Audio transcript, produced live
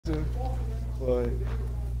But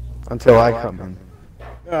Until I come in.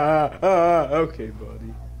 okay,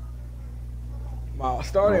 buddy. My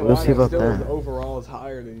starting We'll see lineup about still that. overall is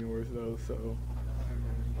higher than yours, though. So.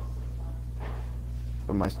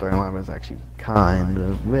 But my storyline was actually kind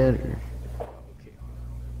of better. Okay.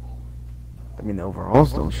 I mean, the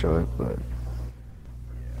overalls don't show it, but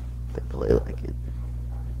they play like it.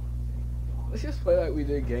 Let's just play like we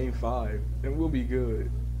did Game 5, and we'll be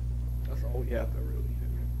good. That's all we have to really do.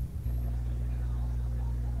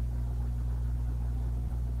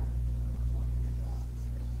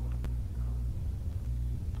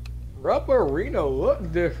 Rubberino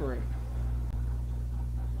look different.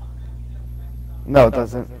 No, it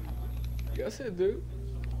doesn't. Yes, it do.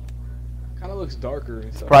 Kind of looks darker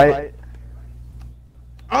and stuff. Right?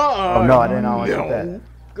 Oh no, I didn't know that.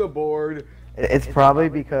 Good board. It's probably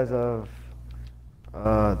because of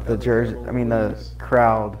the jersey. I mean, the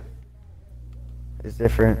crowd is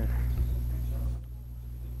different.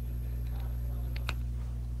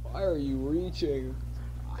 Why are you reaching?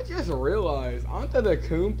 I just realized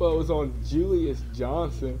Antetokounmpo is on Julius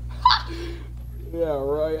Johnson. Yeah,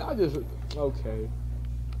 right. Okay.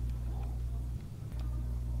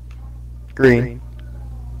 Green.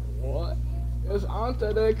 What? It's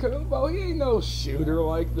Antetokounmpo. He ain't no shooter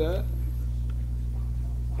like that.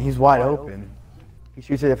 He's wide open. He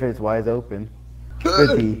shoots it if it's wide open.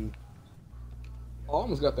 Good D. I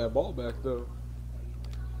almost got that ball back though.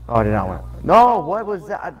 Oh, I did not want. No, what was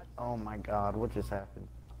that? Oh my God, what just happened?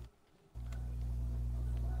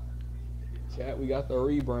 Chat, we got the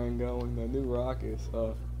rebrand going. The new Rockets.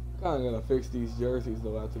 Kind of gonna fix these jerseys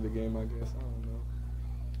though after the game, I guess. I don't know.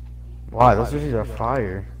 Why? Those jerseys are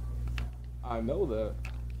fire. I know that.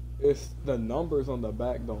 It's the numbers on the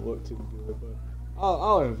back don't look too good, but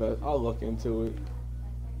I'll invest. I'll look into it.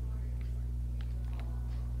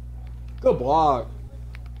 Good block.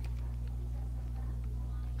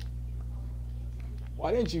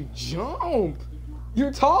 Why didn't you jump?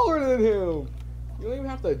 You're taller than him. You don't even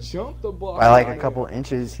have to jump the block. By like a couple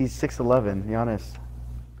inches. He's 6'11", Giannis.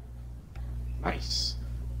 Nice.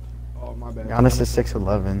 Oh, my bad. Giannis is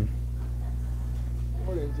 6'11".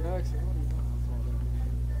 Jordan Jackson. What are you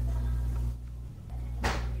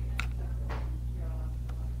doing?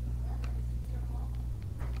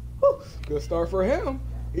 Woo, good start for him.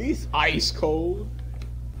 He's ice cold.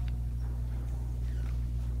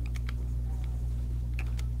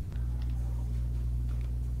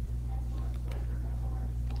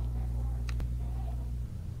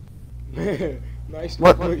 Man, nice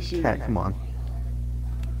What? point shooting. Cat, come on.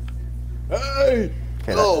 Hey!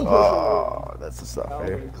 Okay, that's just not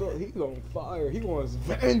fair. Calvin Cook, he's on fire. He wants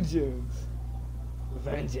vengeance.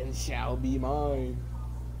 Vengeance shall be mine.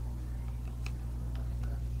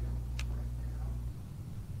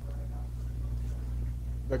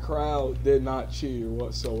 The crowd did not cheer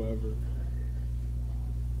whatsoever.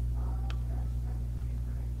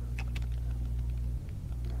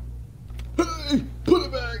 Hey! Put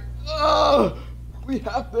it back! Ah! We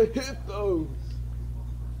have to hit those.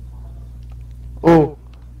 Oh,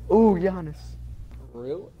 Giannis.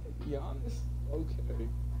 Really? Giannis? Okay.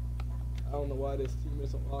 I don't know why this team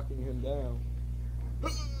isn't locking him down.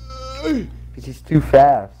 Because he's too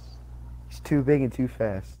fast. He's too big and too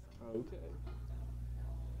fast. Okay.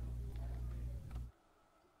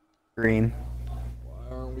 Green.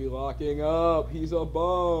 Why aren't we locking up? He's a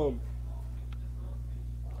bum.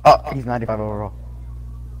 Oh, he's 95 overall.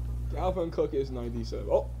 Calvin Cook is 97.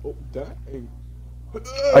 Oh, dang.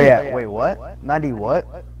 Oh yeah, wait, what? 90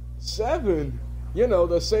 what? 7. You know,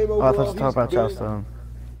 the same Oh, I overall. thought you were talking about Charleston.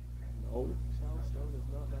 No, Charleston is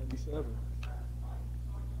not 97.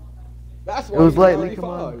 That's why It was he's lately, come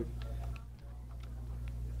on.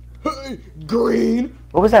 95. Hey, Green.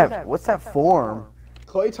 What was that? What's that form?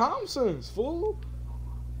 Klay Thompson's, fool.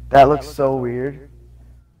 That looks so weird.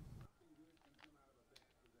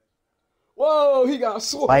 Whoa, he got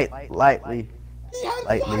swiped. Lightly. He had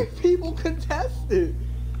Lightly. 5 people contested.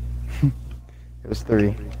 It was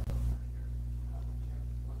 3.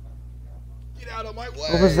 Get out of my way.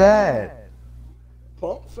 What was that?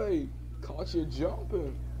 Pump fake. Caught you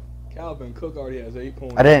jumping. Calvin Cook already has 8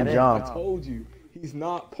 points. I didn't jump. I told you. He's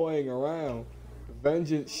not playing around.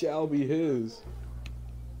 Vengeance shall be his.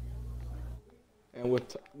 And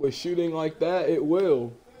with shooting like that, it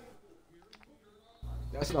will.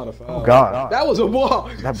 That's not a foul. Oh God. That was a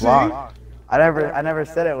block. That See? block. I never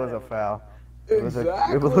said it was a foul. It was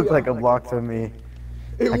Exactly. it looked like a block to me.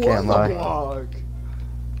 It I was can't lie. a block.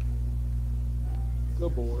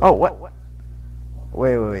 Good boy. Oh, what?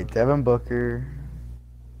 Wait. Devin Booker.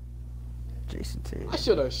 Jason Tatum. I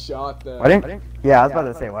should have shot that. Why didn't? Yeah, I was about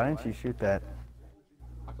to say, why didn't you shoot that?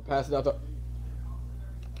 I could pass it out to.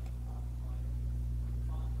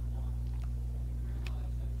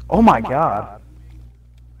 Oh my god.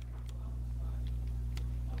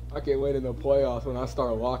 I can't wait in the playoffs when I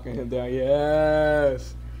start locking him down.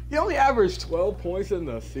 Yes. He only averaged 12 points in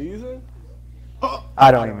the season.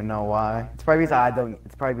 I don't even know why. It's probably because I don't.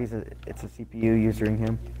 It's probably because it's a CPU using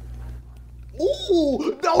him.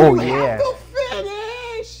 Ooh, no, Oh, you yeah. have to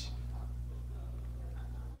finish.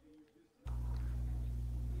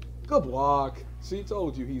 Good block. See,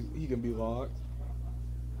 told you he can be locked.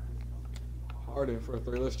 Harden for a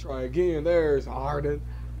three. Let's try again. There's Harden.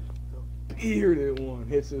 The bearded one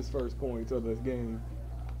hits his first points of this game.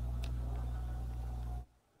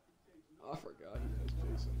 I forgot he has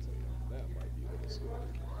Jason Tatum. That might be what it's score.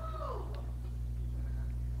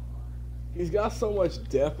 He's got so much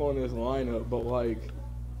depth on his lineup, but like,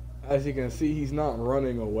 as you can see, he's not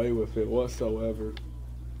running away with it whatsoever.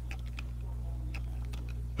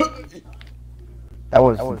 That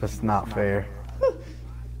was just not fair.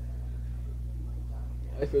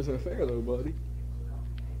 Life isn't fair though, buddy.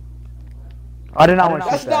 I did not want to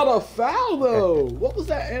That's shoot that. not a foul though. What was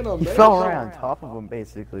that He animation? fell right on top of him,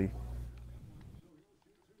 basically.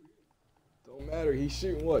 Don't matter. He's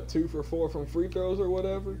shooting what, 2 for 4 from free throws or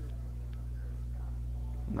whatever.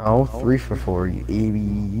 No, 3 for 4. You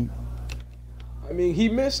idiot. I mean, he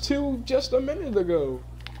missed 2 just a minute ago.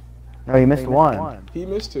 No, he missed one. He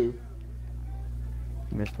missed 2.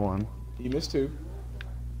 He missed one. He missed 2.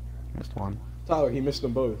 Missed one. Tyler, he missed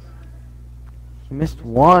them both. He missed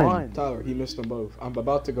one. Tyler, he missed them both. I'm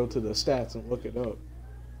about to go to the stats and look it up.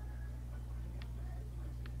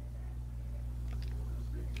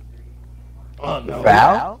 Oh, no.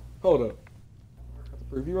 Foul? Hold up. I have to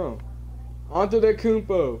prove you wrong.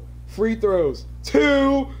 Antetokounmpo, free throws,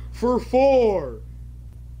 2 for 4.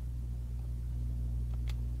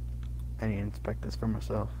 I need to inspect this for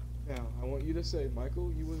myself. Now, I want you to say,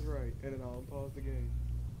 Michael, you was right, and then I'll pause the game.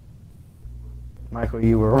 Michael,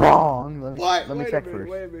 you were wrong. Let me check Wait a minute,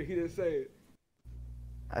 first. wait a minute. He didn't say it.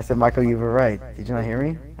 I said, Michael, you were right. Did you not hear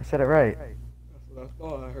me? I said it right. That's what I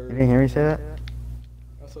thought I You heard. didn't hear me say that?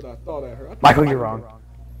 That's what I thought I heard. I thought Michael, you're wrong.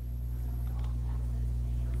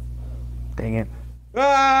 Dang it.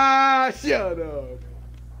 Ah, shut up.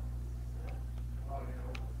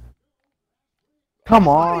 Come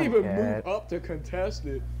I on, didn't even Cat. move up to contest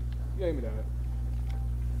it. Give me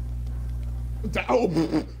that. Oh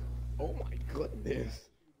my goodness.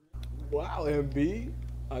 Wow, MB.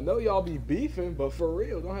 I know y'all be beefing, but for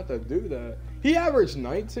real, don't have to do that. He averaged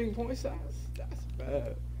 19 points. That's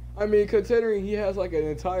bad. I mean, considering he has like an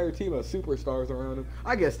entire team of superstars around him,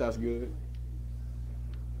 I guess that's good.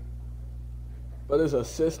 But his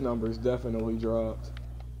assist numbers definitely dropped.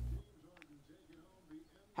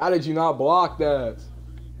 How did you not block that?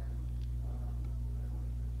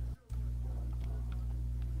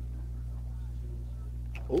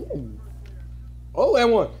 Ooh. Oh,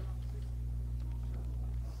 and one.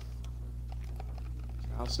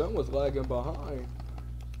 Now, Stone was lagging behind.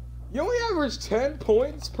 You only average 10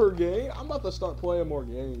 points per game? I'm about to start playing more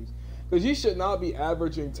games. Because you should not be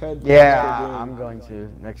averaging 10 points per game. Yeah, I'm going to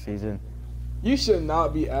next season. You should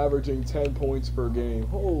not be averaging 10 points per game.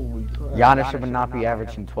 Holy crap. Giannis should not be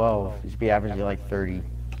averaging 12. He should be averaging like 30.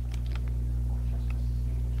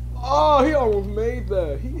 Oh, he almost made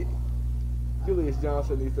that. Julius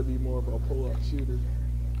Johnson needs to be more of a pull-up shooter.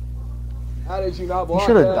 How did you not He block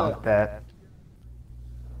should have that? dunked that.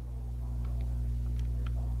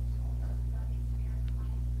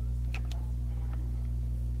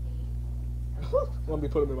 Let me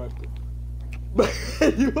put him in my...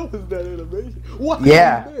 You was that animation? What?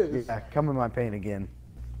 Yeah. Is this? Yeah, come in my paint again.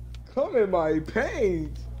 Come in my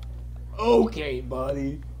paint. Okay,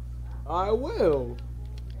 buddy. I will.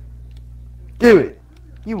 Do it.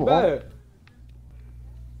 You won't. Bet.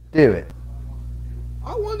 Do it.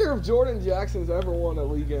 I wonder if Jordan Jackson's ever won a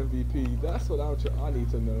league MVP. That's what I need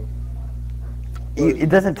to know. It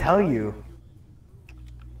doesn't tell you.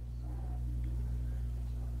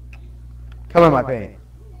 Come in my paint.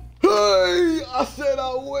 Hey, I said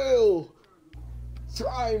I will.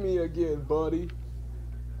 Try me again, buddy.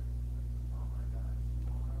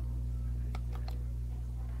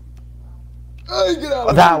 Hey, get out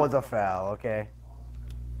of That here. was a foul, okay.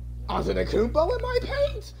 Antetokounmpo in my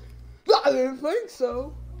paint? I didn't think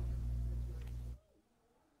so.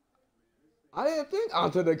 I didn't think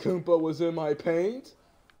Antetokounmpo was in my paint.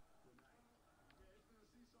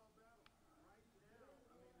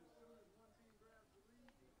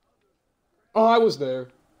 Oh, I was there.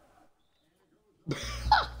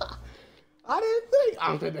 I didn't think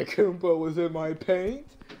Antetokounmpo was in my paint.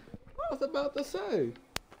 I was about to say.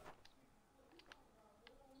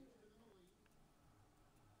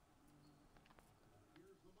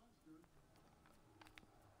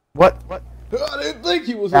 What? I didn't think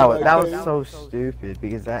he was That in was, my that was paint. so stupid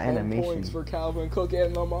because that 10 animation. points for Calvin Cook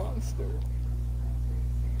and the monster.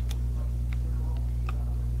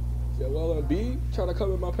 Joel Embiid trying to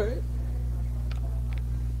come in my paint.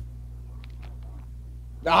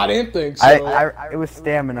 I didn't think so. It was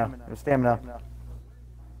stamina. It was stamina.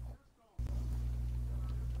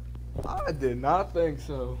 I did not think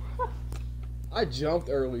so. I jumped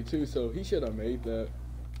early too, so he should have made that.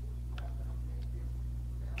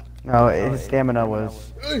 No, his stamina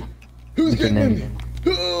was. Hey, who's getting in me?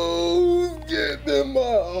 Who's getting in my?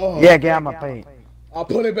 Oh, Yeah, get out my paint. I'll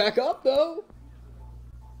put it back up though.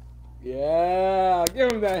 Yeah,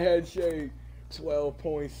 give him that head shake.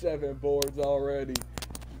 12.7 boards already.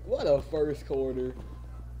 What a first quarter.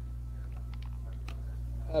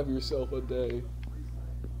 Have yourself a day.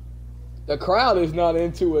 The crowd is not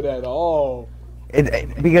into it at all.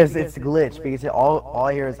 Because it's glitched. Because all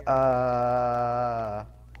I hear is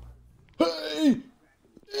Hey,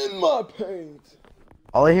 in my paint.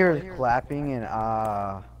 All I hear is clapping and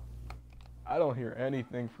I don't hear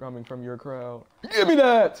anything coming from your crowd. Give me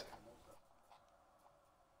that.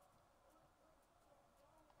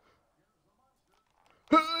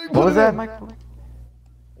 Hey, What was that, Michael?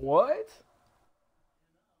 What?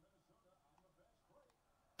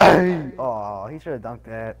 Oh, he should have dunked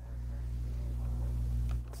that.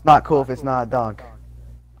 It's not cool if it's not a dunk.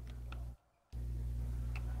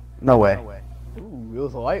 No way. Ooh, it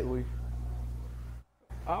was lightly.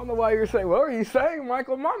 I don't know why you're saying, what are you saying,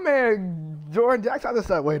 Michael? My man, Jordan Jackson, I just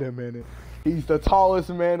said, wait a minute. He's the tallest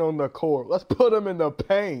man on the court. Let's put him in the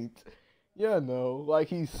paint. You know, like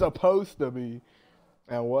he's supposed to be.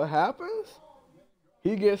 And what happens?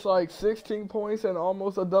 He gets like 16 points and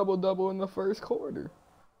almost a double-double in the first quarter.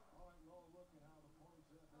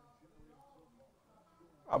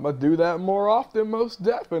 I'm going to do that more often, most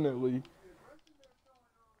definitely.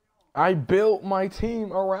 I built my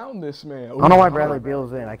team around this man. I don't know why Bradley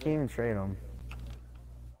Beal's in. I can't even trade him.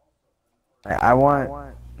 I want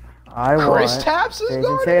Kristaps is Jason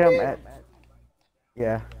guarding Tatum him?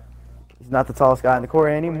 yeah. He's not the tallest guy in the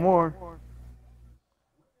court anymore.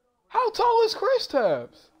 How tall is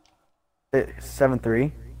Kristaps?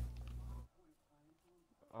 7'3".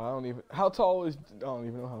 I don't even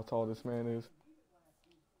know how tall this man is.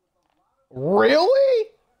 Really?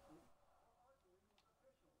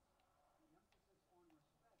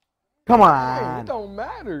 Come Hey, on. it don't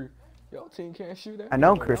matter. Your team can't shoot that. I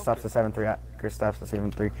know Kristaps is 7'3". Kristaps is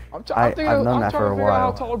 7'3". I've known that for a figure out how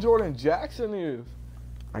while. tall Jordan Jackson is.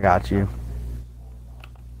 I got you.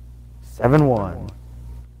 7'1".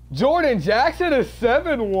 Jordan Jackson is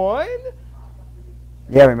 7'1"?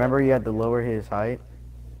 Yeah, remember he had to lower his height?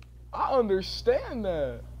 I understand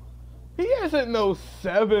that. He isn't no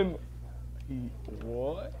 7.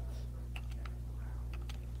 What?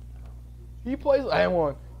 He plays. Hang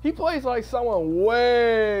on. He plays like someone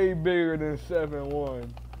way bigger than 7'1".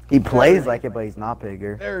 He plays like it, but he's not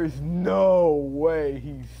bigger. There's no way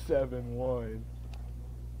he's 7'1".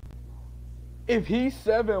 If he's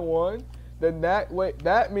 7'1", then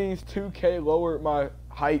that means 2K lowered my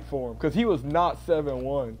height for him because he was not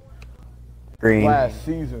 7'1" Green. last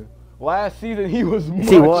season. Last season he was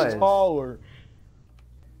much taller.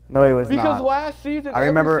 No, he was not. Because last season, I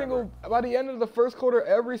remember by the end of the first quarter,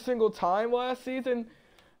 every single time last season,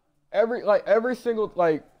 by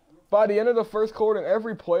the end of the first quarter in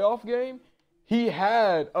every playoff game, he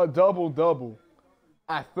had a double-double,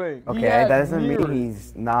 I think. Okay, that doesn't mean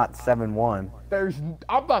he's not 7'1".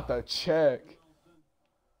 I'm about to check.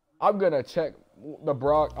 I'm gonna check I'm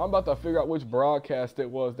about to figure out which broadcast it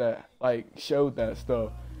was that showed that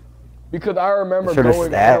stuff. Because I remember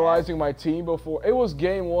analyzing my team before. It was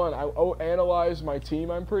game 1. I analyzed my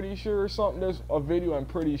team, I'm pretty sure, or something. There's a video, I'm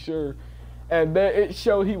pretty sure. And then it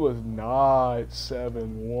showed he was not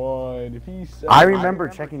 7'1". If he's 7'1", I remember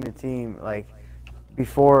checking the team,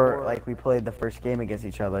 before, we played the first game against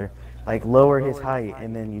each other. Lower his height,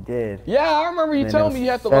 and then you did. Yeah, I remember you telling me you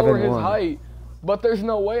had to lower his height. But there's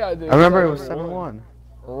no way I did. I remember it was 7'1".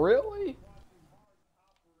 Really?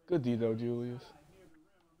 Good D, though, Julius.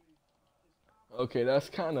 Okay, that's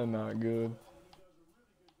kind of not good.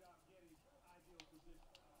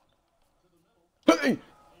 Hey!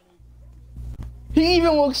 He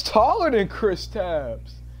even looks taller than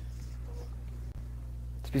Kristaps.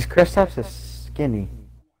 It's because Kristaps is skinny.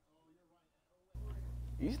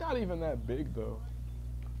 He's not even that big, though.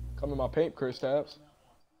 Come in my paint, Kristaps.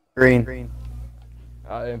 Green.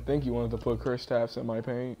 I didn't think you wanted to put Kristaps in my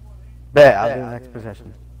paint. Bet, I'll do the next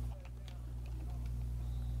possession.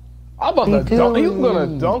 I'm about to dunk. He's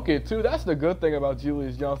gonna dunk it too. That's the good thing about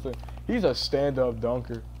Julius Johnson. He's a stand-up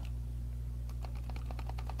dunker.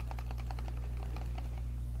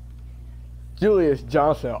 Julius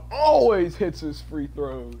Johnson always hits his free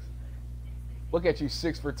throws. Look at you,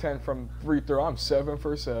 6 for 10 from free throw. I'm 7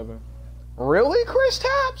 for 7. Really, Chris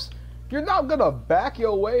Tapps? You're not gonna back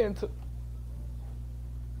your way into.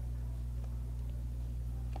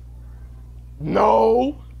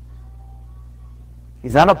 No.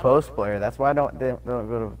 He's not a post player. That's why they don't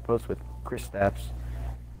go to post with Chris Stapps.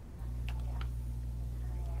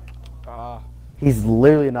 He's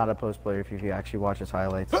literally not a post player if you actually watch his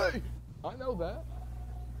highlights. Hey, I know that.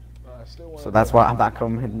 I still want. So that's why I'm not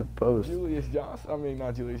coming in the post. Julius Johnson. I mean,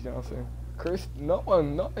 not Julius Johnson. Chris.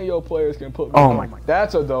 None of your players can put me. Oh on. my.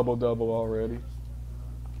 That's a double-double already.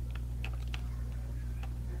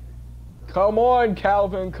 Come on,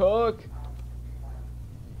 Calvin Cook.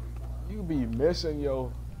 You be missing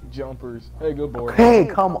your jumpers. Hey, good board. Hey,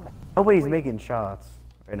 come on. Nobody's making shots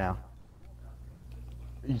right now.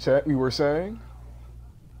 You were saying?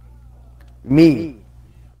 Me.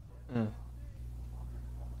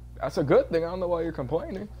 That's a good thing. I don't know why you're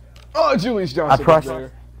complaining. Oh, Julius Johnson pressed,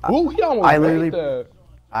 there. Ooh, he almost made that.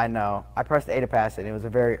 I know. I pressed A to pass it. It was a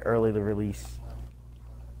very early to release.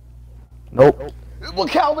 Nope. Well,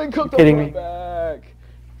 Calvin Cook kidding the me? back.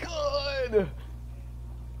 Good.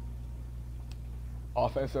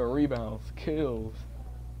 Offensive rebounds, kills.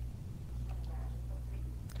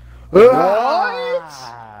 What?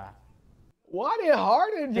 Why did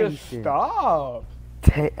Harden just stop?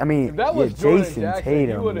 I mean, If that was Jordan Jason Jackson,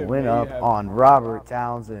 Tatum went up on Robert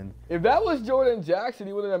Townsend. If that was Jordan Jackson,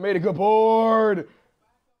 he wouldn't have made a good board.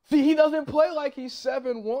 See, he doesn't play like he's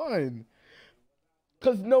 7'1".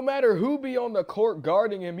 Because no matter who be on the court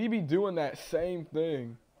guarding him, he be doing that same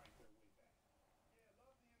thing.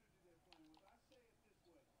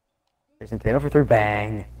 Jason Tatum for 3,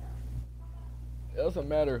 bang. It doesn't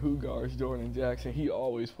matter who guards Jordan Jackson. He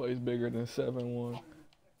always plays bigger than 7'1".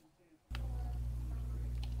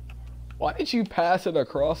 Why did you pass it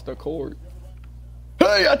across the court?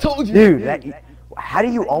 Hey, I told you. Dude, how do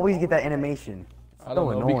you always get that animation? It's I don't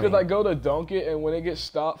so know. annoying. Because I go to dunk it, and when it gets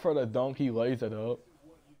stopped for the dunk, he lays it up.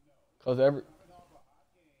 Because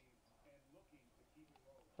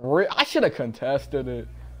I should have contested it.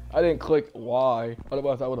 I didn't click Y.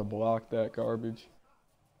 Otherwise, I would have blocked that garbage.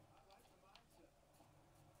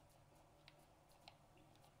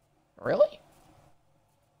 Really?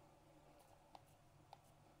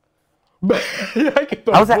 I get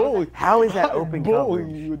the bully. How is that open bullying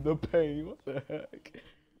coverage? you in the paint. What the heck?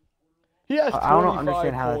 He has 25 I don't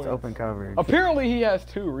understand how points. that's open coverage. Apparently, he has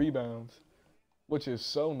 2 rebounds, which is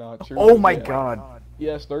so not true. Oh my god. He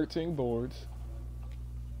has 13 boards.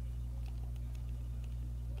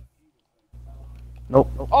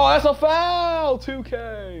 Nope. Oh, that's a foul!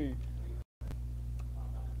 2K.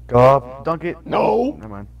 Go up, dunk it. No. Never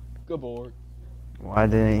mind. Good board. Why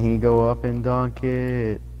didn't he go up and dunk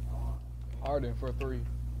it? Harden for 3.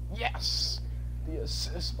 Yes! The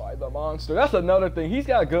assist by the monster. That's another thing. He's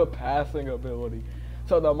got good passing ability.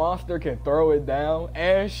 So the monster can throw it down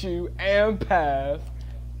and shoot and pass.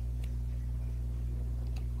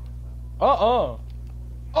 Oh,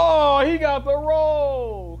 he got the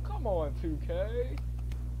roll. Come on, 2K.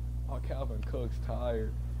 Oh, Calvin Cook's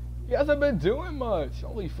tired. He hasn't been doing much.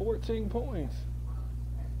 Only 14 points.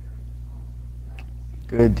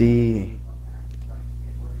 Good D.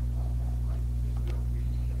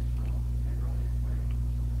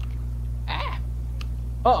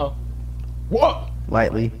 What?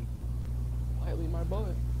 Lightly. Lightly my butt.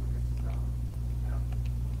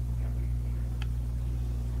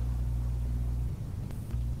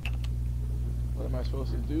 What am I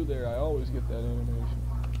supposed to do there? I always get that animation.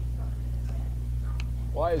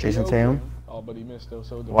 Why is Jason he Tatum? open? Oh, but he missed though.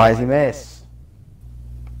 So Why is he miss?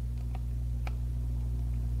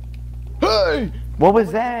 Hey! What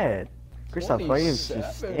was that? Kristaps Porzingis 27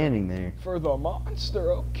 just standing there. For the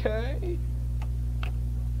monster, okay.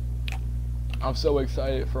 I'm so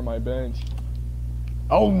excited for my bench.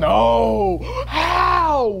 Oh no!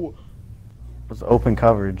 How? It was open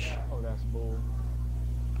coverage. Oh, that's bull.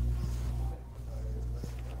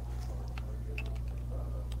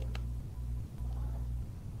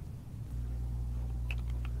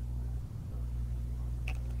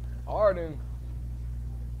 Harden.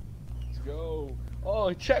 Let's go.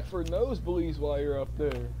 Oh, check for nosebleeds while you're up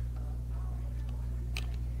there.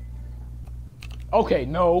 Okay,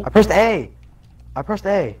 no. I pressed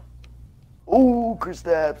A. Ooh,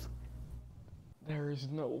 Kristaps. There is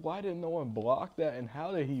no. Why didn't no one block that? And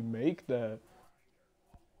how did he make that?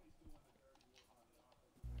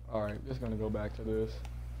 All right, just gonna go back to this.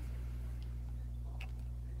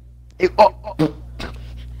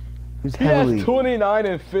 Who's He heavily? has 29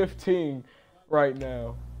 and 15 right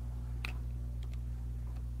now.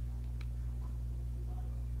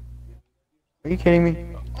 Are you kidding me?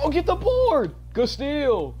 Oh, get the board! Good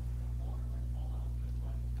steal.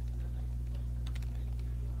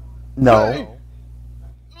 No. Hey!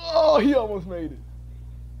 Oh, he almost made it.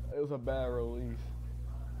 It was a bad release.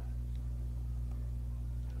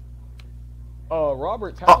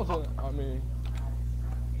 Robert Townsend, I mean.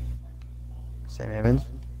 Sam Evans.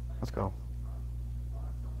 Let's go.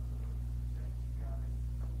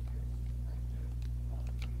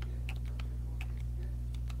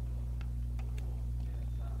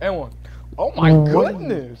 And one. Oh my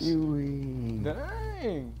goodness. Doing?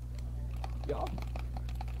 Dang. Y'all.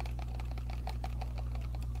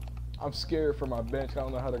 I'm scared for my bench. I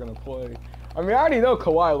don't know how they're going to play. I mean, I already know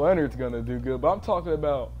Kawhi Leonard's going to do good, but I'm talking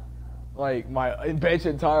about, like, my bench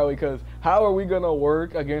entirely, because how are we going to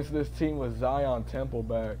work against this team with Zion Temple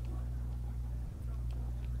back?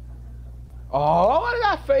 Oh, why did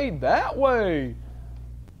I fade that way?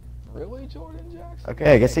 Really, Jordan Jackson?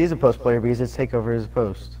 Okay, I guess he's a post player because it's take over his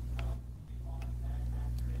post.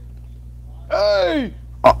 Hey!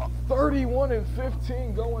 31 and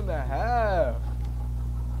 15 going to half.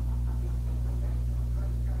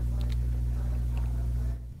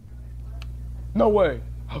 No way.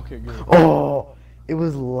 Okay, good. Oh, it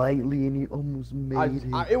was lightly and he almost made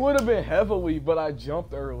it. It would have been heavily, but I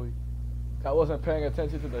jumped early. I wasn't paying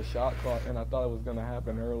attention to the shot clock, and I thought it was going to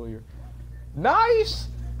happen earlier. Nice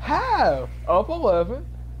half. Up 11.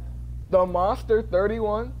 The Monster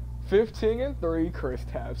 31, 15 and 3. Chris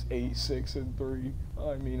Tapps 8, 6 and 3.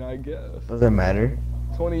 I mean, I guess. Doesn't matter.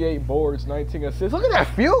 28 boards, 19 assists. Look at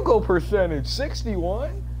that field goal percentage,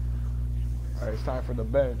 61. All right, it's time for the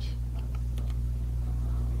bench.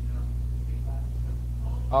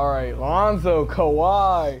 All right, Lonzo,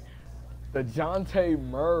 Kawhi, DeJounte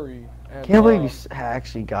Murray. And, Can't believe you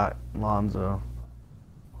actually got Lonzo.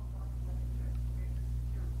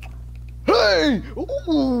 Hey!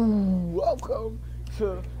 Ooh! Welcome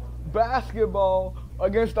to basketball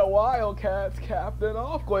against the Wildcats, Captain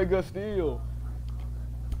Off-Quay Steele.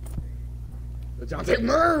 DeJounte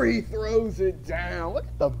Murray throws it down. Look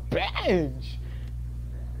at the bench.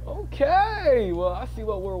 Okay, well, I see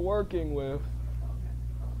what we're working with.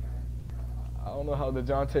 I don't know how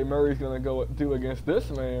DeJounte Murray's going to do against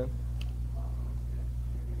this man.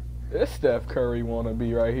 This Steph Curry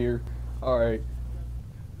wannabe right here. All right.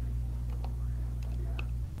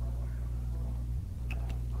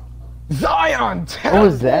 Zion Temple, what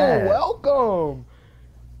was that? Welcome.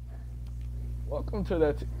 Welcome to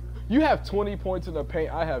that. You have 20 points in the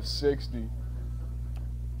paint. I have 60.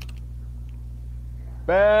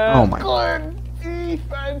 Oh my God.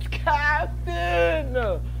 Defense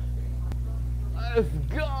captain. Let's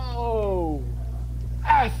go.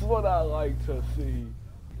 That's what I like to see.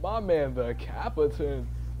 My man, the Capitan,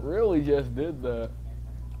 really just did that.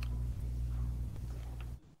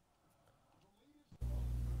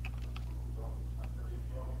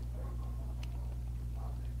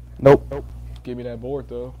 Nope. Give me that board,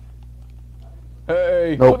 though.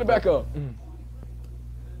 Hey, Nope. put it back up.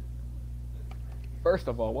 First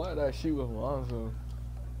of all, why did I shoot with Lonzo?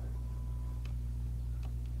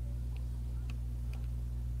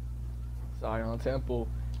 Zion Temple.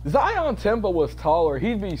 Zion Temple was taller.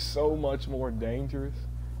 He'd be so much more dangerous.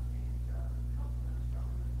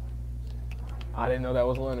 I didn't know that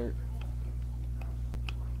was Leonard.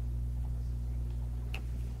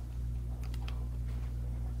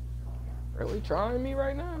 Really trying me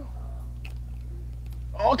right now?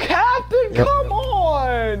 Oh, Captain, Yep. come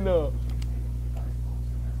on!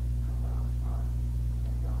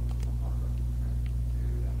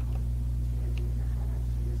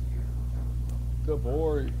 Good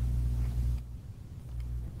board.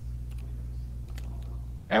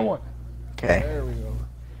 And one. Okay. There we go.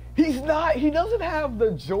 He doesn't have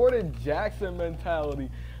the Jordan Jackson mentality.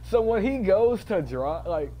 So when he goes to drive,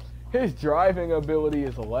 like, his driving ability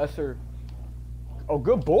is lesser. Oh,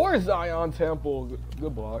 good board, Zion Temple.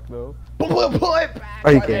 Good block, though. Pull it back.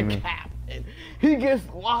 Are you by kidding the me? Captain. He gets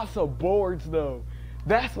lots of boards, though.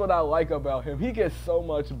 That's what I like about him. He gets so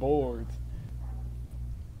much boards.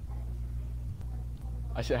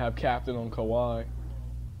 I should have captain on Kawhi.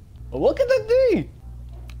 But look at the D.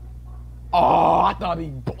 Oh, I thought he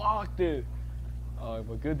blocked it. Oh,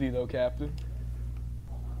 but good D though, captain.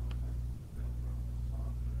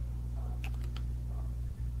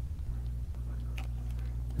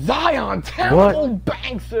 Zion Temple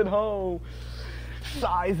banks it home.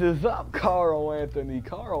 Sizes up Carl Anthony.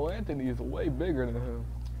 Carl Anthony is way bigger than him.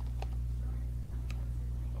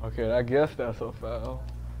 Okay, I guess that's a foul.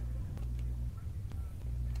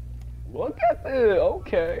 Look at this.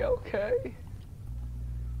 Okay, okay.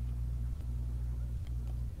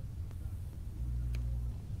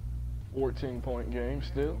 14-point game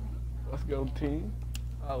still. Let's go, team.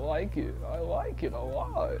 I like it. I like it a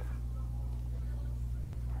lot.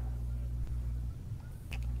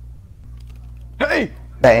 Hey!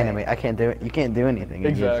 That enemy, I can't do it. You can't do anything.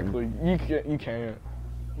 Exactly. You can't. You can't.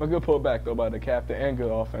 A good putback though by the captain and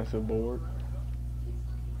good offensive board.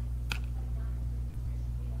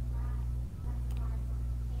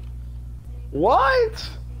 What?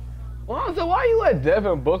 Lonzo, why you let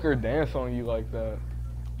Devin Booker dance on you like that?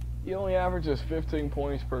 He only averages 15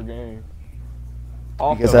 points per game.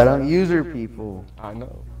 Because I don't user people. I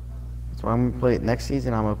know. That's why I'm gonna play next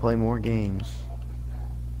season. I'm gonna play more games.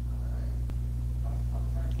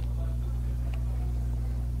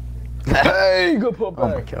 Hey, good putback. Oh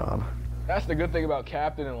my god. That's the good thing about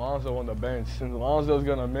Captain and Lonzo on the bench. Since Lonzo's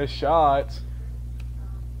gonna miss shots.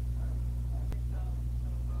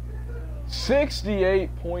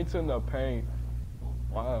 68 points in the paint.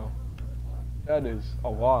 Wow. That is a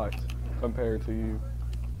lot compared to you.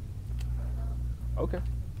 Okay.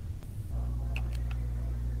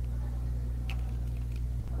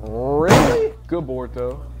 Really? Good board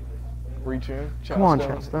though. Reach in. Come on,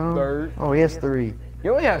 Chestone. Third. Oh, he has 3. He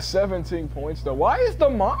only has 17 points though. Why is the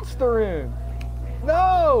monster in?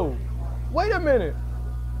 No! Wait a minute.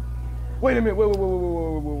 Wait a minute.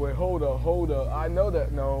 Wait. Hold up. I know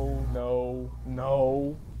that. No.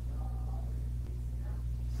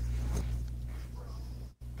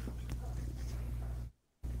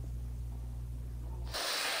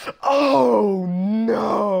 Oh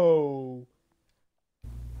no!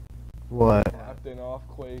 What? Captain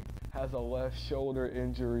Offquake has a left shoulder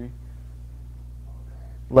injury.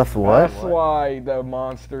 Left what? That's why the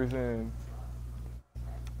monster's in.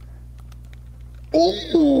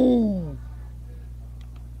 Ooh!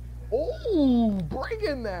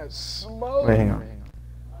 Bringing that smoke. Wait, hang on.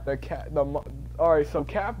 All right, so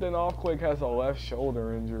Captain Offquake has a left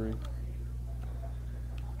shoulder injury.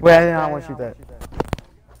 Wait, I did not want to shoot that.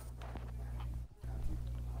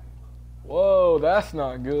 Whoa, that's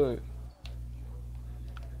not good.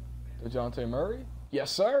 DeJounte Murray? Yes,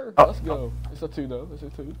 sir. Oh. Let's go. It's a 2, though. It's a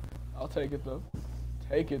 2. I'll take it, though.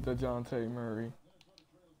 Take it, DeJounte Murray.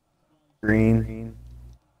 Green.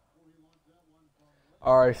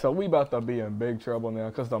 All right, so we about to be in big trouble now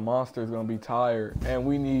because the monster's going to be tired. And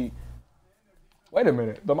we need... Wait a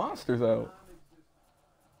minute. The monster's out.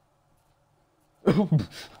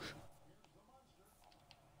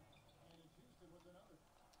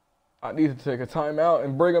 I need to take a timeout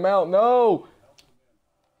and bring him out. No!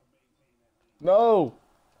 No!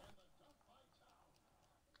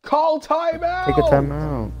 Call timeout! Take a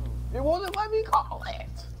timeout. It wouldn't let me call it.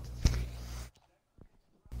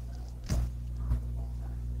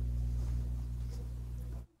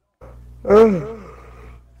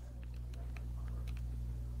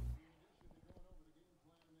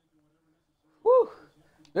 Whew.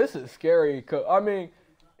 This is scary. I mean,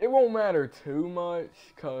 it won't matter too much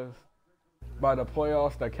because by the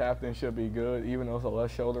playoffs, the captain should be good, even though it's a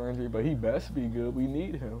left shoulder injury. But he best be good. We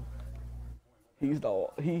need him.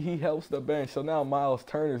 He helps the bench. So now Miles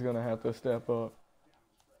Turner's gonna have to step up.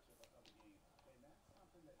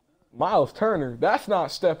 Miles Turner, that's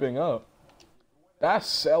not stepping up. That's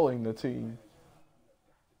selling the team.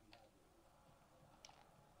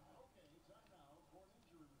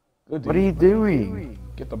 Good What are you doing?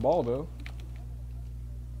 Get the ball though.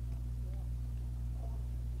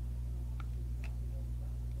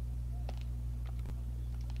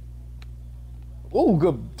 Ooh,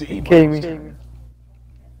 good D. Kidding me?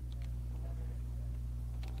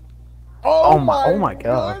 Oh my my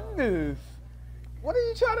God. goodness. What are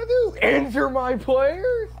you trying to do? Injure my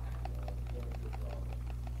players?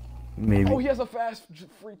 Maybe. Oh, he has a fast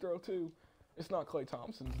free throw too. It's not Klay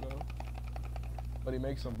Thompson's though. But he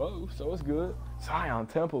makes them both, so it's good. Zion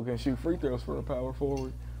Temple can shoot free throws for a power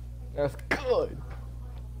forward. That's good.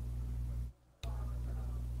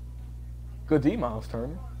 Good D, Miles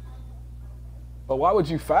Turner. But why would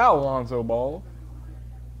you foul Lonzo Ball?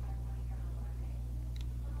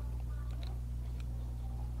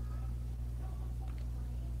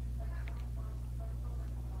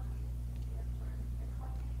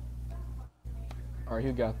 All right,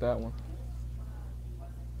 he got that one.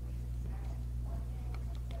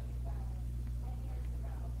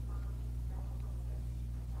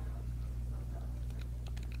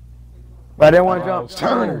 But I didn't want to jump.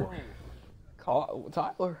 Turner.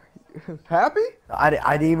 Tyler. Happy? I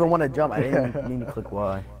didn't even want to jump. I didn't mean to click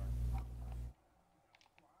Y.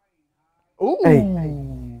 Ooh.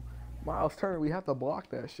 Hey. Miles Turner, we have to block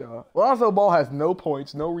that shot. Lonzo Ball has no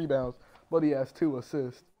points, no rebounds, but he has 2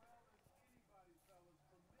 assists.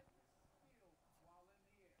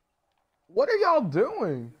 What are y'all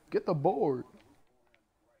doing? Get the board.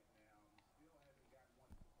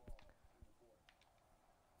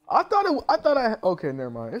 Okay, never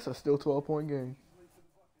mind. It's a still 12-point game.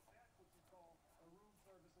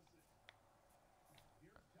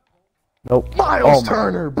 Nope. Miles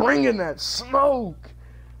Turner bringing that smoke.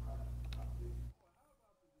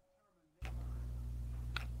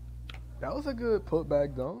 That was a good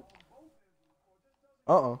putback dunk.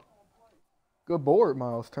 Good board,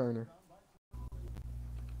 Miles Turner.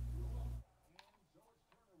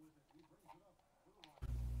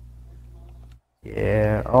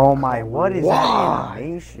 Yeah. Oh my. What is that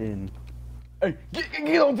animation? Hey,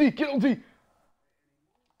 get on D. Get on D.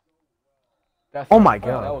 Oh my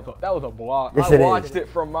God. That was a block. Yes, I watched it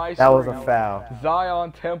from my screen. That was a foul.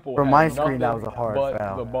 Zion Temple. From my screen, that was a hard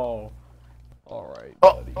foul. The ball. All right,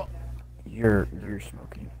 buddy. You're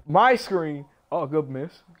smoking. My screen. Oh, good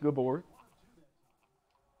miss. Good board.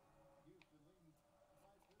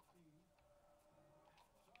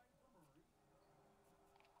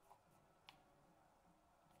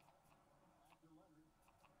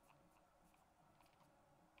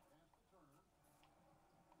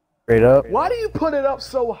 Straight up. Why do you put it up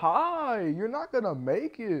so high? You're not gonna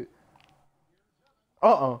make it.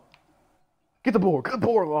 Get the board. Good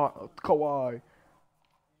board, Kawhi.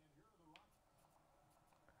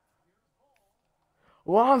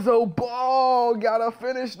 Lonzo Ball gotta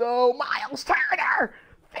finish though. Miles Turner,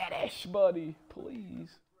 finish, buddy,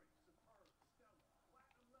 please.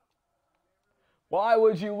 Why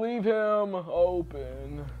would you leave him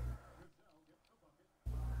open?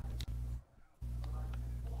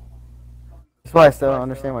 That's why I still don't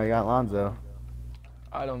understand why you got Lonzo.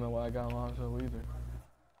 I don't know why I got Lonzo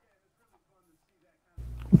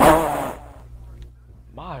either.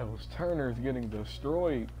 Miles Turner's getting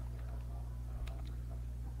destroyed.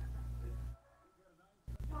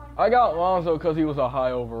 I got Lonzo because he was a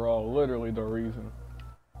high overall. Literally the reason.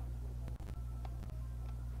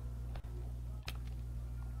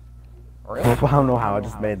 Really? I don't know how I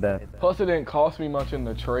just made that. Plus, it didn't cost me much in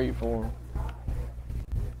the trade for him.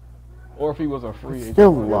 Or if he was a free agent.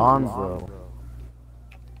 Still Lonzo.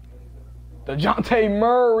 DeJounte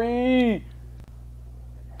Murray!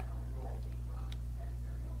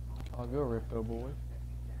 I'll go rip though, boy.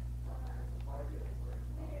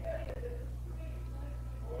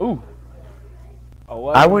 Ooh.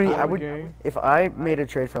 I would, if I made a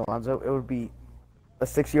trade for Lonzo, it would be a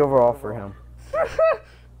 60 overall for him.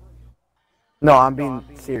 No, I'm being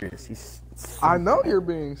serious. I know you're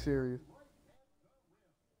being serious.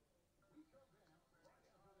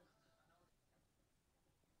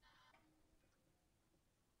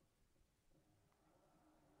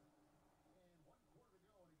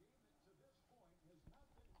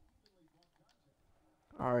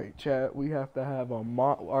 All right, chat. We have to have all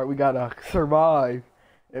right, we gotta survive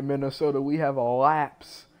in Minnesota. We have a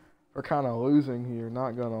lapse. We're kind of losing here.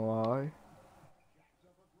 Not gonna lie.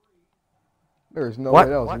 There's no way.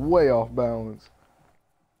 That was way off balance.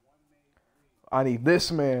 I need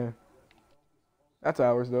this man. That's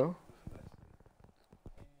ours though.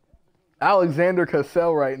 Alexander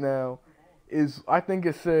Cassell right now is. I think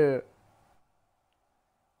it said.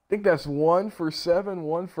 I think that's 1 for 7,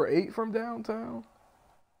 1 for 8 from downtown.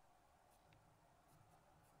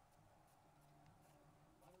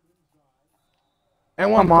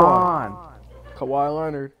 And one Come on. Kawhi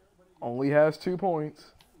Leonard only has 2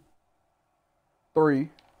 points. 3.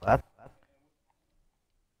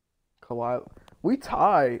 Kawhi. We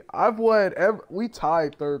tied. We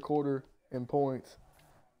tied third quarter in points.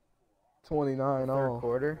 29 all. Third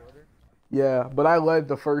quarter? Yeah, but I led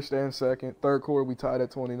the first and second. Third quarter we tied at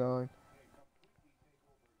 29.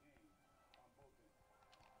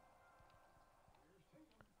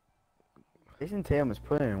 Jason Tatum is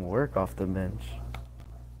putting in work off the bench.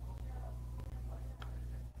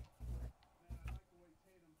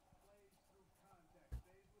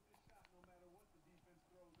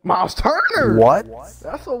 Miles Turner! What?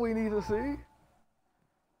 That's what we need to see.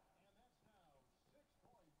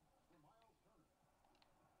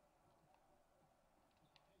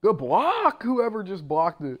 Good block. Whoever just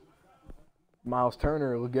blocked it. Miles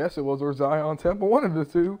Turner, I guess it was, or Zion Temple. One of the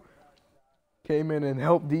two. Came in and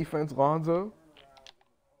helped defense Lonzo.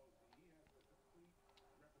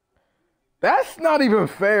 That's not even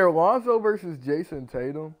fair. Lonzo versus Jason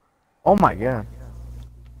Tatum. Oh my God.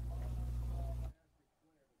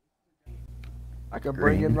 I can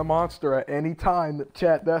bring in the monster at any time.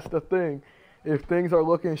 Chat, that's the thing. If things are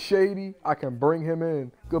looking shady, I can bring him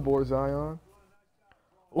in. Good boy, Zion.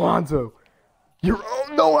 Lonzo. You're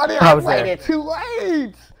no, I waited too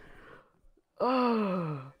late.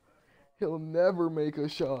 He'll never make a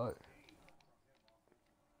shot.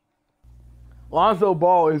 Lonzo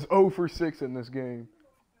Ball is 0 for 6 in this game.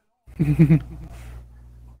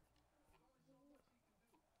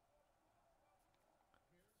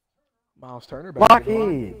 Miles Turner back.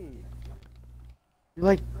 Blocky! You're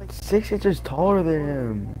like 6 inches taller than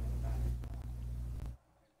him.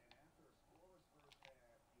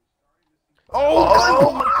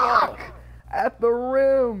 Oh, my God! At the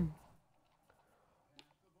rim.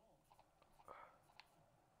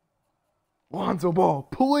 Lonzo Ball,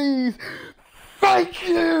 please. Thank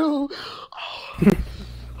you.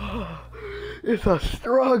 It's a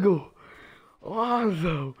struggle.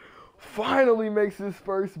 Lonzo finally makes his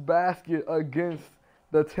first basket against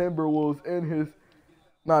the Timberwolves in his,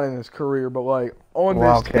 not in his career, but like on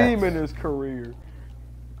this team in his career.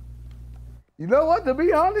 You know what? To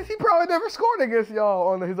be honest, he probably never scored against y'all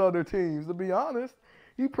on his other teams. To be honest,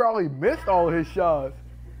 he probably missed all his shots.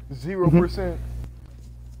 0%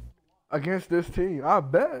 against this team. I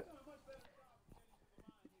bet.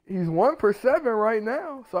 He's 1 for 7 right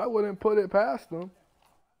now, so I wouldn't put it past him.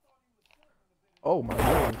 Oh my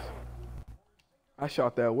goodness. I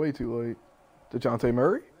shot that way too late. DeJounte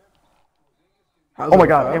Murray? Oh my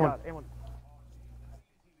God.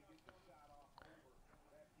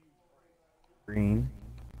 Green.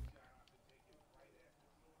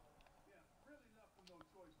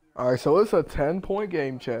 Alright, so it's a 10-point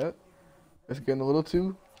game, chat. It's getting a little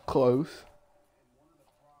too close.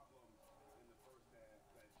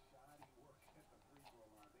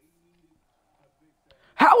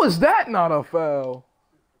 How is that not a foul?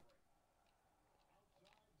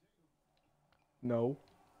 No.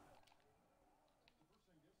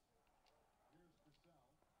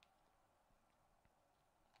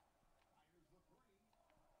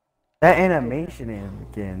 That animation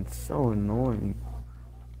again, so annoying.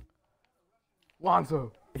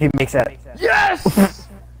 Lonzo. He makes that. Yes!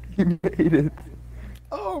 He made it.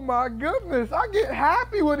 Oh my goodness. I get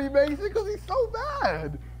happy when he makes it because he's so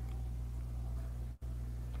bad.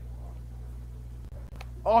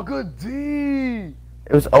 Oh, good D.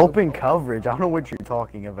 It was open coverage. I don't know what you're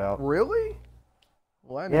talking about. Really?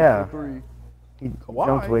 Well, yeah. Three. He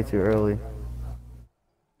jumped way too early.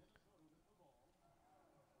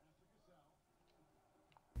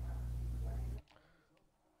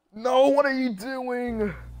 No, what are you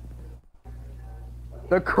doing?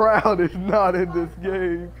 The crowd is not in this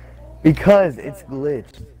game. Because it's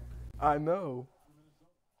glitched. I know.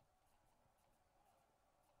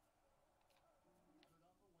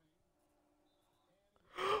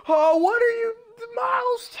 Oh, what are you,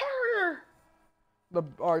 Miles Turner?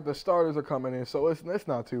 Alright, the starters are coming in, so it's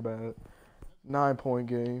not too bad. 9-point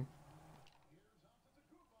game.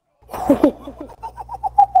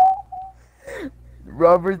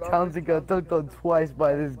 Robert Townsend got dunked on twice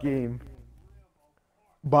by this game.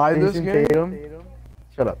 By this game? Tatum.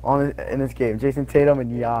 Shut up. In this game, Jason Tatum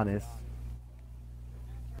and Giannis.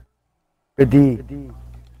 Good D.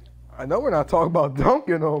 I know we're not talking about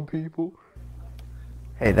dunking on people.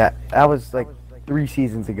 Hey, that was like 3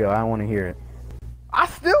 seasons ago. I don't want to hear it. I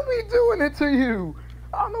still be doing it to you.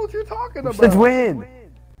 I don't know what you're talking about. Since when?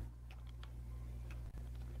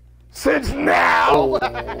 Since now.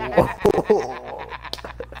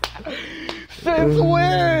 Since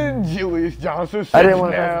when, Julius Johnson? Since I didn't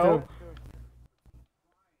want now. to.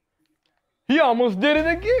 He almost did it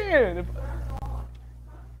again.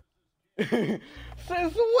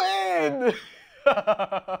 Since when?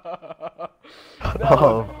 That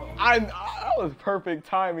was perfect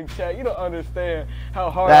timing, chat. You don't understand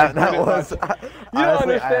how hard I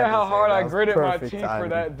gritted my teeth for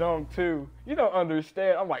that dunk too. You don't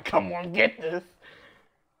understand. I'm like, come on, get this.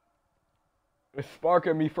 It's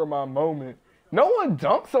sparking me for my moment. No one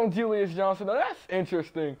dunks on Julius Johnson. Now, that's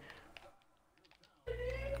interesting.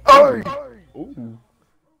 Oh! Ooh.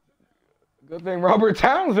 Good thing Robert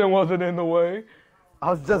Townsend wasn't in the way.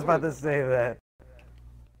 I was just about to say that.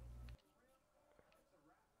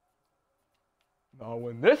 Oh,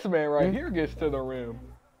 when this man right here gets to the rim.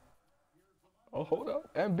 Oh, hold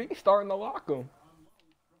up. MB starting to lock him.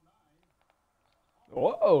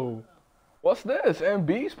 Whoa. What's this?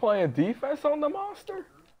 MB's playing defense on the monster?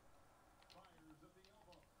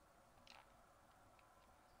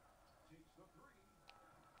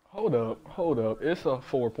 Hold up. It's a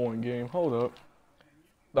 4-point game. Hold up.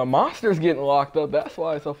 The monster's getting locked up. That's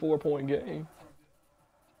why it's a 4-point game.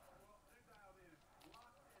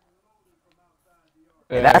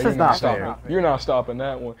 That's just not fair. You're not stopping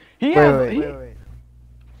that one. Wait.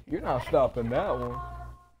 You're not stopping that one.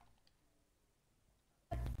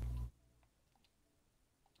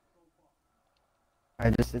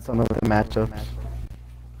 It's on the matchup.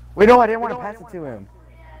 Wait, no, I didn't want to pass it to him.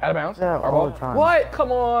 Out of bounds. Yeah, Our all ball. the time. What?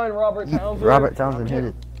 Come on, Robert Townsend. Robert Townsend hit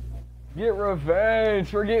it. Get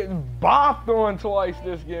revenge. We're getting bopped on twice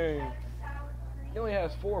this game. He only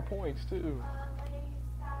has 4 points, too.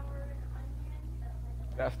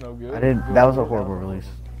 That's no good. That was a horrible release.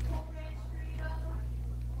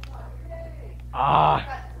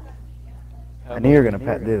 Ah. I knew you were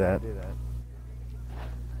gonna do that.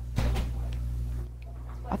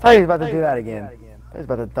 I thought he was about to do that again. He was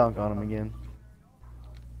about to dunk on him again.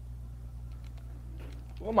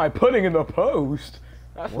 What am I putting in the post?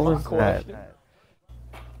 That's What my was question. that?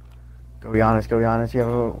 Go Giannis, go Giannis. You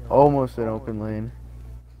have almost an open lane.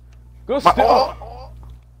 Go steal. Oh!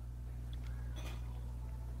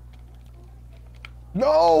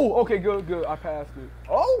 No. Okay, good. I passed it.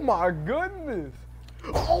 Oh my goodness.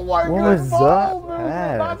 Oh my What goodness. was Ball that movement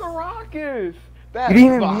pass? by the Rockets. You didn't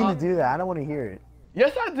even mean to do that. I don't want to hear it.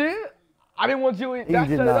 Yes, I did. I didn't want Julius. You That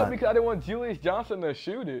did set it up not. because I didn't want Julius Johnson to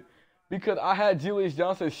shoot it. Because I had Julius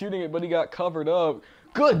Johnson shooting it, but he got covered up.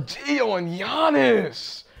 Good D on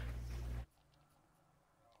Giannis.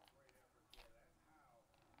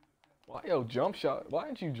 Why, yo, jump shot? Why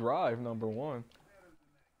didn't you drive, number one?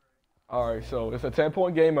 All right, so it's a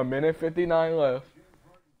 10-point game, a minute 59 left.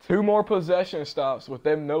 2 more possession stops with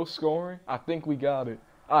them no scoring. I think we got it.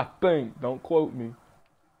 I think. Don't quote me.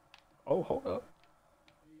 Oh, hold up.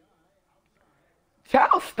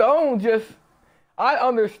 Cal Stone just, I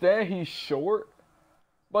understand he's short,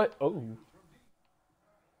 but,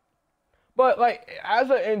 But, like, as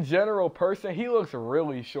an in general person, he looks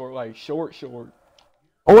really short, like short.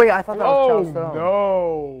 Oh, wait, I thought that was Cal Stone.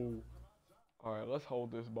 No. All right, let's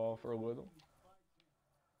hold this ball for a little.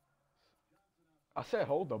 I said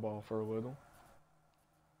hold the ball for a little.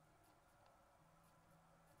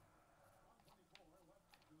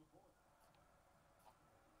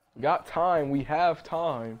 Got time. We have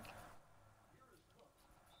time.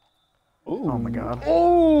 Ooh. Oh, my God.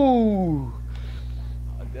 Ooh.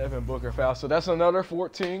 A Devin Booker foul. So that's another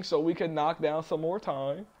 14, so we can knock down some more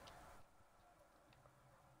time.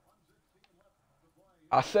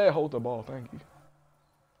 I said hold the ball. Thank you.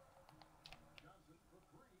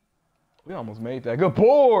 We almost made that. Good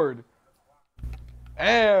board.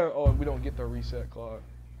 And, oh, we don't get the reset clock.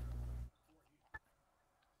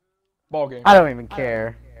 Ball game. I don't even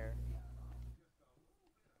care.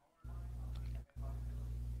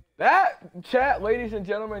 That, chat, ladies and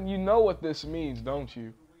gentlemen, you know what this means, don't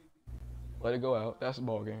you? Let it go out. That's the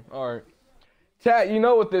ball game. All right. Chat, you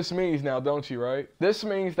know what this means now, don't you, right? This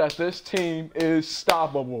means that this team is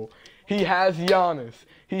stoppable. He has Giannis.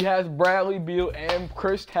 He has Bradley Beal and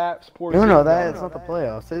Chris Tapps. No, that's not the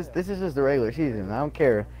playoffs. This is just the regular season. I don't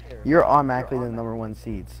care. You're automatically the #1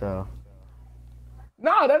 seed, so.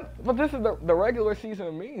 Nah, but this is the regular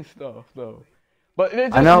season means stuff, though. But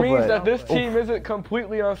it just means that this team isn't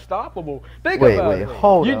completely unstoppable. Think about it.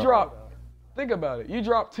 Hold up. Think about it. You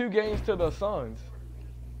dropped 2 games to the Suns.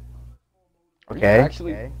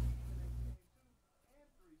 Okay.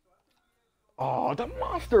 Oh, the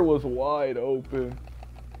monster was wide open.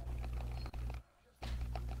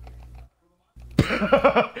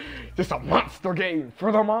 Just a monster game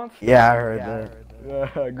for the monster. Yeah, I heard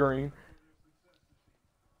that. Yeah, green.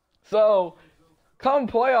 So, come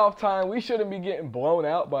playoff time, we shouldn't be getting blown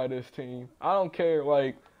out by this team. I don't care,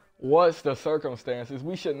 like, what's the circumstances.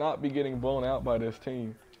 We should not be getting blown out by this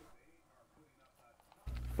team.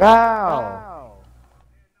 Foul.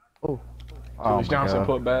 Oh. Julius Johnson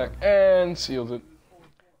put back and seals it.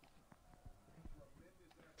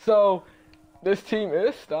 So, this team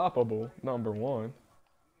is stoppable, #1.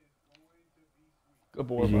 Good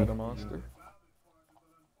board by the monster.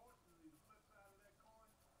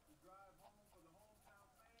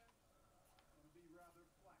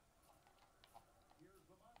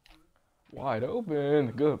 Wide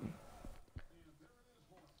open. Good.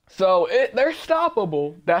 So, they're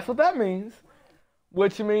stoppable. That's what that means.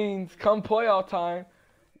 Which means, come playoff time,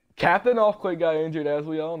 Captain Offclick got injured, as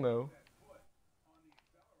we all know.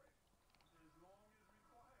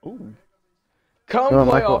 Ooh. Come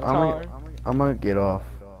playoff time. I'm going to get off.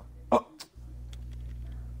 Oh.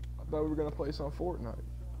 I thought we were going to play some Fortnite.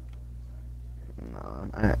 No,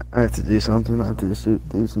 I have to do something. I have to just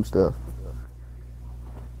do some stuff.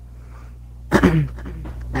 I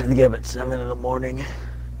have to get up at 7 in the morning.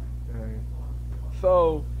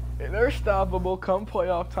 So, if they're stoppable, come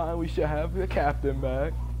playoff time, we should have the captain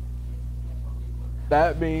back.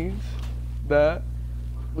 That means that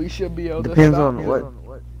we should be able to Depends stop on him.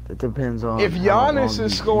 what. It depends on. If how long Giannis is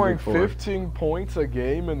he's scoring injured for. 15 points a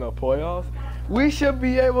game in the playoffs, we should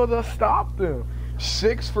be able to stop them.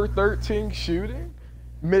 6 for 13 shooting,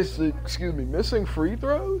 missing free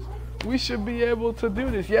throws, We should be able to do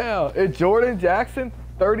this. Yeah, if Jordan Jackson,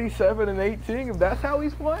 37 and 18, if that's how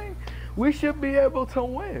he's playing, we should be able to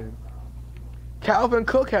win. Calvin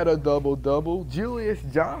Cook had a double-double. Julius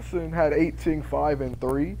Johnson had 18, 5, and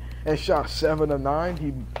 3, and shot 7 of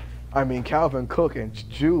 9. Calvin Cook and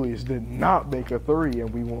Julius did not make a 3, and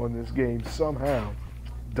we won this game somehow.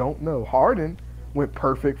 Don't know. Harden went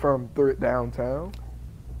perfect from downtown.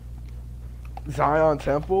 Zion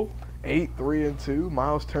Temple, 8, 3, and 2.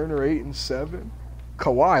 Miles Turner, 8 and 7.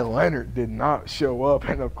 Kawhi Leonard did not show up,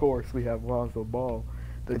 and of course we have Lonzo Ball.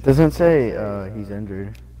 It doesn't say he's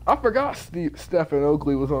injured. I forgot Stephen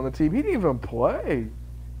Oakley was on the team. He didn't even play.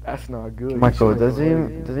 That's not good. Michael,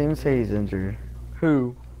 doesn't even say he's injured.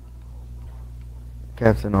 Who?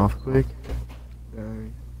 Captain off quick.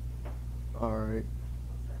 Dang. All right.